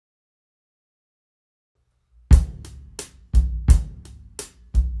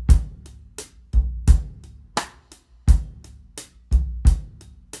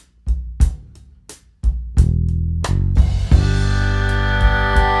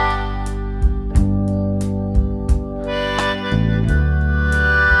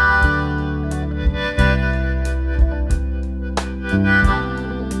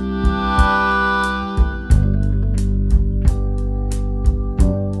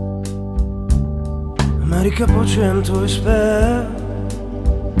Amerika, počujem tvoj spev,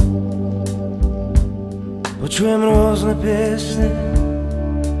 počujem rôzne piesne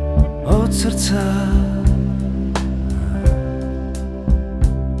od srdca.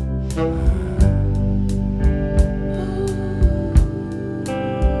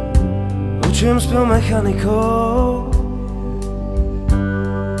 Počujem spev mechanikov,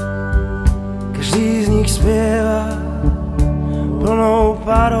 každý z nich spieva plnou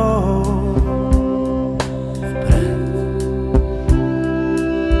parou vpred.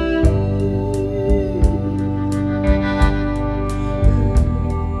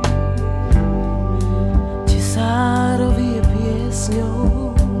 Tesárovi je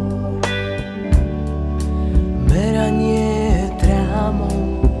piesňou, meranie trámov.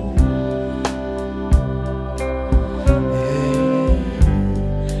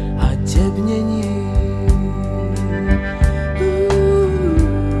 Debnení.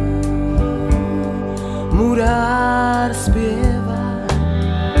 Murár spieva,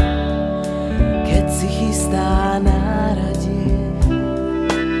 keď si chystá na radie.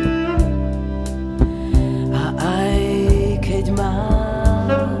 A aj keď má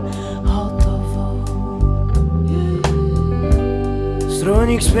hotovo,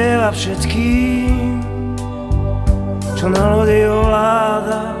 strojník spieva všetkým, čo na lodi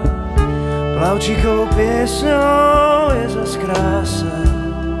ovláda. Plavčíkovou piesňou je zas krása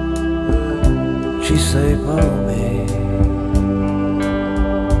čistej paluby.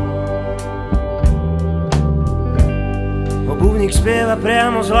 Obuvník spieva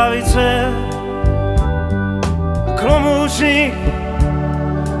priamo z hlavice, klomúčnik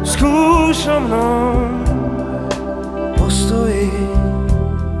v skúšomnom postoji.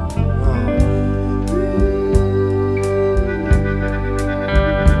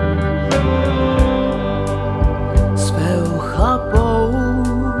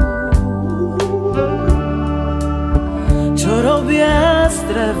 Robia s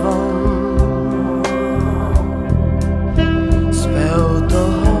drevom spev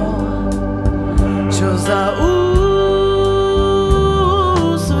toho, čo za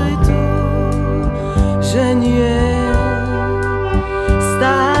úsvitu ženie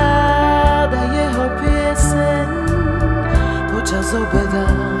stáda jeho pieseň počas obeda.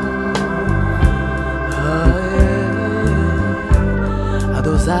 A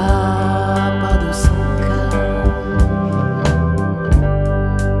do západu slnka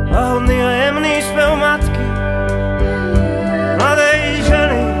lahodný a jemný spev matky, mladej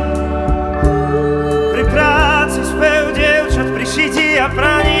ženy, pri práci spev dievčat, pri šití a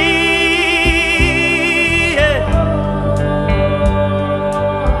praní.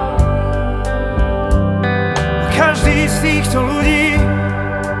 A každý z týchto ľudí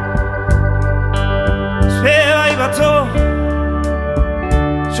spieva iba to,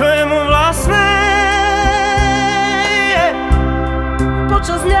 čo je mu vlastné.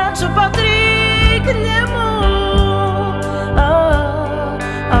 Počas dňa, čo patrí k nemu,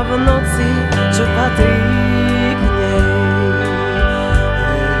 a v noci, čo patrí